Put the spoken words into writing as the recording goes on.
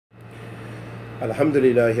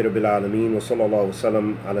Alhamdulillahi Rabbil Alameen wa sallallahu wa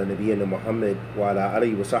sallam ala nabiyyina Muhammad wa ala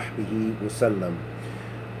alihi wa sahbihi wa sallam.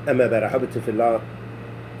 Amma ba'd, ahabatu fillah,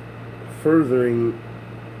 furthering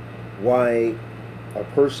why a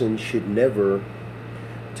person should never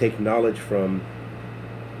take knowledge from,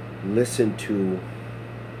 listen to,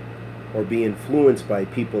 or be influenced by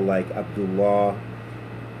people like Abdullah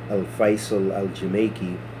Faisal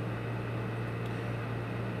Al-Jamaiky,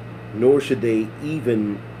 nor should they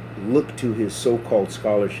even look to his so-called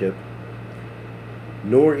scholarship,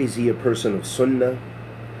 nor is he a person of Sunnah,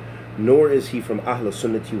 nor is he from Ahl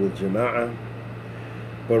Sunnati wal Jama'ah,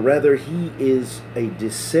 but rather he is a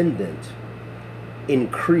descendant in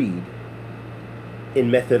creed,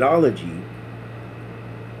 in methodology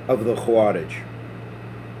of the Khawarij,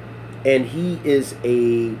 and he is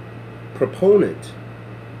a proponent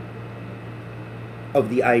of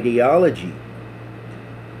the ideology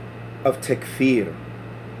of Takfeer,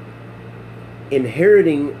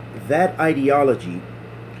 inheriting that ideology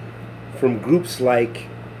from groups like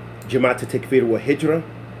Jamaat Takfeeri wa Hijrah,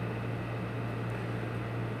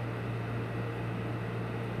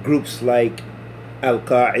 groups like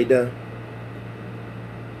Al-Qaeda,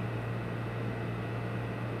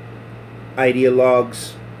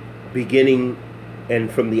 ideologues beginning and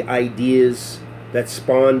from the ideas that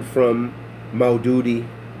spawned from Maududi,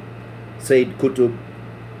 Sayyid Qutb,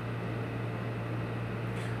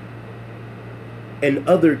 and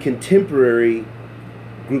other contemporary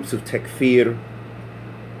groups of takfir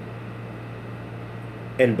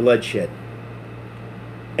and bloodshed.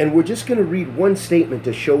 And we're just going to read one statement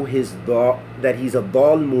to show that he's a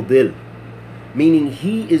dal mudil, meaning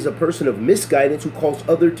he is a person of misguidance who calls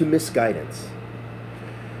other to misguidance.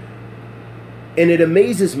 And it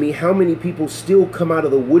amazes me how many people still come out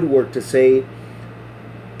of the woodwork to say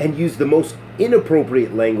and use the most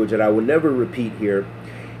inappropriate language that I will never repeat here.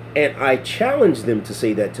 And I challenge them to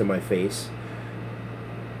say that to my face.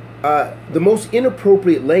 The most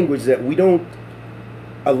inappropriate language that we don't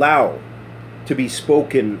allow to be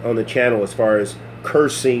spoken on the channel, as far as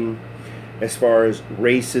cursing, as far as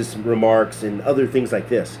racist remarks and other things like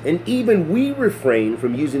this. And even we refrain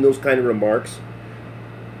from using those kind of remarks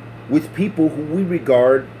with people who we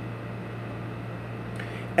regard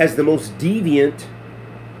as the most deviant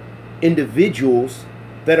individuals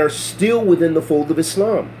that are still within the fold of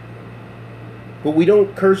Islam. But we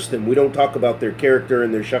don't curse them. We don't talk about their character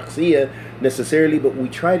and their shakhsiyah necessarily, but we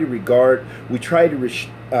try to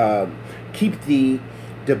keep the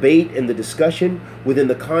debate and the discussion within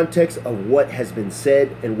the context of what has been said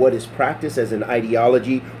and what is practiced as an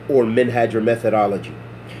ideology or minhaj or methodology.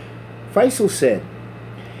 Faisal said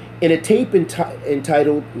in a tape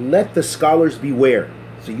entitled "Let the Scholars Beware,"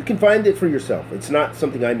 so you can find it for yourself. It's not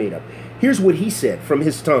something I made up. Here's what he said from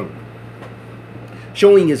his tongue,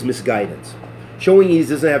 showing his misguidance, showing he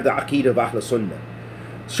doesn't have the aqeedah of Ahl Sunnah,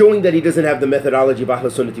 showing that he doesn't have the methodology of Ahl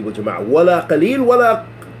Sunnati wal Jama'ah. وَلَا قَلِيل وَلَا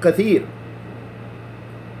كَثِير.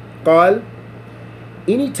 قال,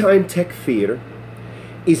 anytime takfir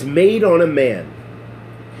is made on a man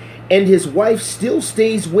and his wife still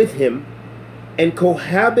stays with him and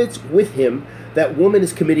cohabits with him, that woman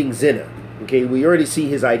is committing zina. Okay, we already see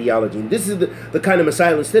his ideology. And this is the kind of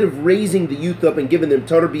Messiah. Instead of raising the youth up and giving them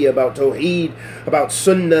tarbiyah about Tawheed, about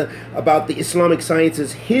Sunnah, about the Islamic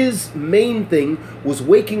sciences, his main thing was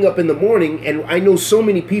waking up in the morning. And I know so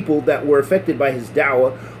many people that were affected by his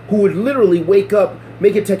da'wah who would literally wake up,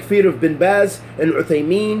 make a takfir of Bin Baz and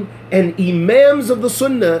Uthaymeen and imams of the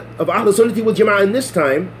Sunnah, of Ahl Sunnati wal Jama'ah in this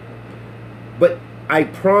time. But I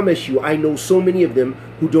promise you, I know so many of them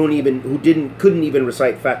who couldn't even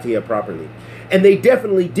recite Fatiha properly. And they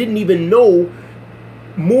definitely didn't even know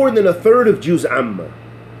more than a third of Juz Amma.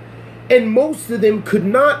 And most of them could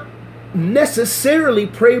not necessarily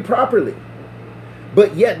pray properly.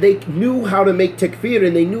 But yet they knew how to make takfir,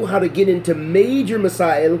 and they knew how to get into major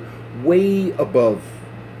masail way above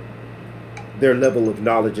their level of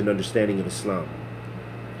knowledge and understanding of Islam.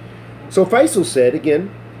 So Faisal said,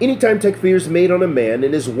 again, anytime takfir is made on a man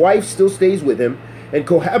and his wife still stays with him and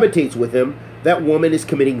cohabitates with him, that woman is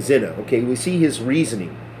committing zina. Okay, we see his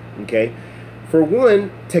reasoning. Okay, for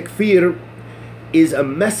one, takfir is a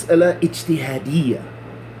mas'ala ijtihadiyya,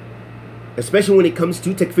 especially when it comes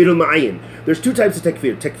to takfir al-ma'ayyan. There's two types of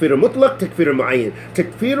takfir: takfir al-mutlaq, takfir al-ma'ayyan.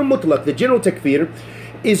 Takfir al-mutlaq, the general takfir,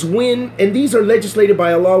 is when, and these are legislated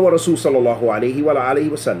by Allah wa Rasul sallallahu alayhi wa alayhi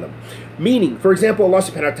wa sallam. Meaning, for example, Allah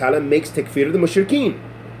subhanahu wa ta'ala makes takfir the mushrikeen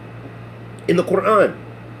in the Quran.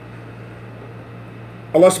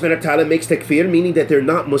 Allah subhanahu wa ta'ala makes takfir, meaning that they're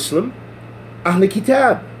not Muslim, Ahl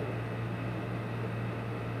Kitab.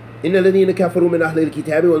 إن الذين كفروا من أهل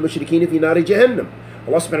الكتاب والمشركين في نار جهنم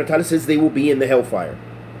Allah subhanahu wa ta'ala says they will be in the hellfire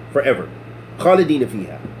forever. خالدين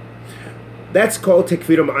فيها. That's called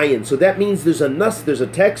takfir mu'ayyan. So that means there's a nas, there's a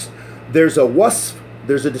text, there's a wasf,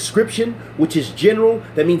 there's a description which is general.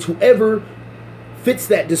 That means whoever fits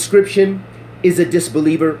that description is a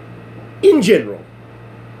disbeliever in general.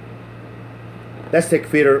 That's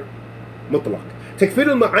takfir mutlaq. Takfir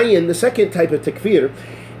al-mu'ayyan, the second type of takfir,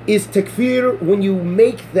 is takfir when you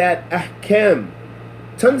make that ahkam.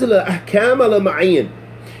 Tanzila ahkam al-mu'ayyan.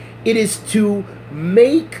 It is to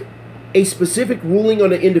make a specific ruling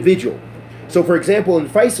on an individual. So for example, in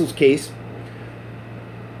Faisal's case,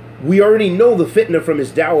 we already know the fitna from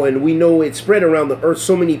his da'wah, and we know it spread around the earth.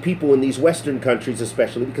 So many people in these Western countries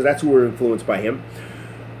especially, because that's who were influenced by him,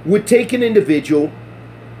 would take an individual,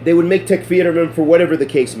 they would make takfir of him for whatever the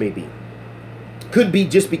case may be. Could be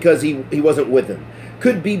just because he wasn't with them.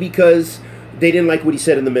 Could be because they didn't like what he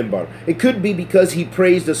said in the minbar. It could be because he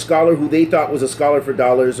praised a scholar who they thought was a scholar for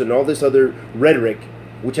dollars and all this other rhetoric,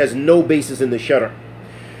 which has no basis in the shara.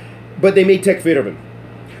 But they made takfir of him.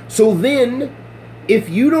 So then, if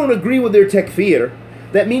you don't agree with their takfir,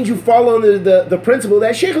 that means you fall under the principle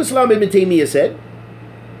that Shaykh al-Islam ibn Taymiyyah said,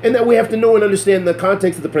 and that we have to know and understand the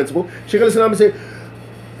context of the principle. Shaykh al-Islam said,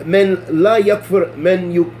 "Man la yakfir,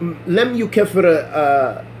 man lam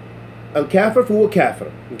yukafir al-kafir, fahuwa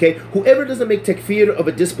kafir." Okay, whoever doesn't make takfir of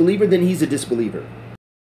a disbeliever, then he's a disbeliever.